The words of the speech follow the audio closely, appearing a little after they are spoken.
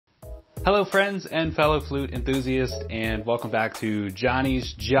Hello friends and fellow flute enthusiasts, and welcome back to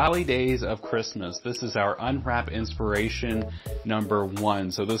Johnny's Jolly Days of Christmas. This is our Unwrap Inspiration number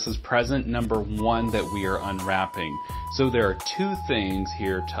 1. So this is present number 1 that we are unwrapping. So there are 2 things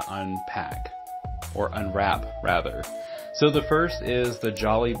here to unpack, or unwrap rather. So the first is the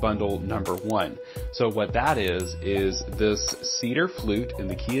Jolly Bundle number 1. So what that is this cedar flute in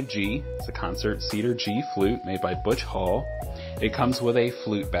the key of G. It's a concert cedar G flute made by Butch Hall. It comes with a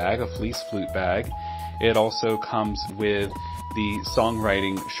flute bag, a fleece flute bag. It also comes with the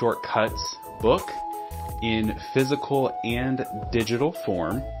songwriting shortcuts book in physical and digital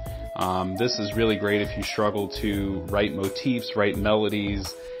form. This is really great if you struggle to write motifs, write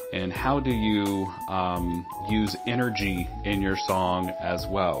melodies, and how do you use energy in your song as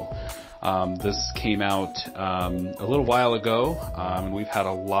well. This came out a little while ago, and we've had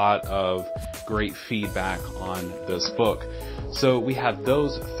a lot of great feedback on this book. So we have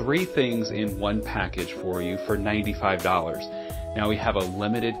those 3 things in one package for you for $95. Now we have a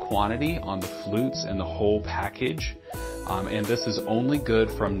limited quantity on the flutes and the whole package, and this is only good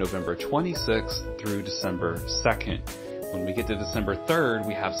from November 26th through December 2nd. When we get to December 3rd,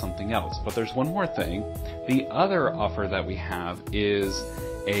 we have something else. But there's one more thing. The other offer that we have is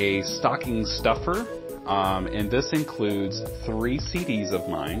a stocking stuffer, and this includes 3 CDs of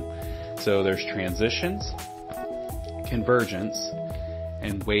mine. So there's Transitions, Convergence,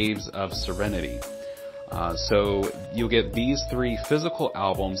 and Waves of Serenity. So you'll get these 3 physical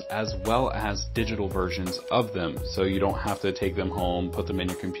albums as well as digital versions of them. So you don't have to take them home, put them in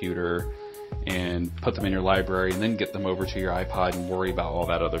your computer, and put them in your library and then get them over to your iPod and worry about all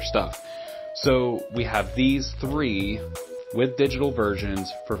that other stuff. So we have these 3 with digital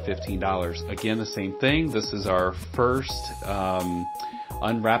versions for $15. Again, the same thing. This is our first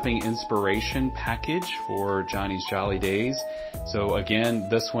Unwrapping Inspiration package for Johnny's Jolly Days. So again,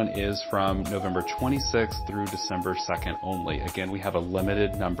 this one is from November 26th through December 2nd only. Again, we have a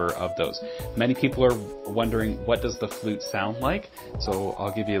limited number of those. Many people are wondering, what does the flute sound like? So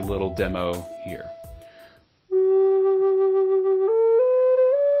I'll give you a little demo here.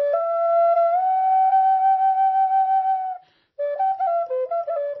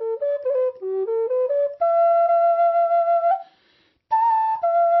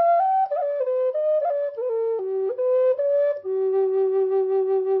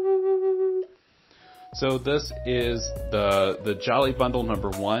 So this is the Jolly Bundle number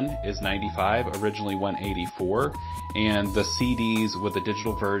 1 is $95, originally $184, and the CDs with the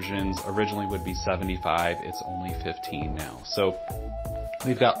digital versions originally would be $75. It's only $15 now. So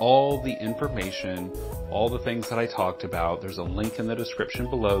we've got all the information, all the things that I talked about. There's a link in the description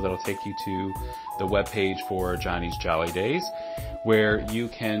below that'll take you to the webpage for Johnny's Jolly Days, where you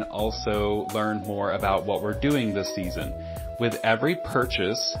can also learn more about what we're doing this season. With every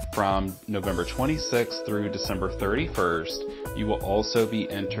purchase from November 26th through December 31st, you will also be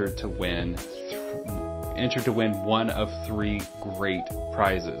entered to win one of 3 great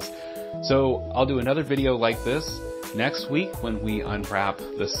prizes. So I'll do another video like this next week when we unwrap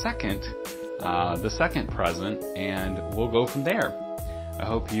the second present, and we'll go from there. I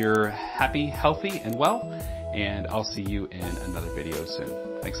hope you're happy, healthy, and well, and I'll see you in another video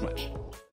soon. Thanks so much.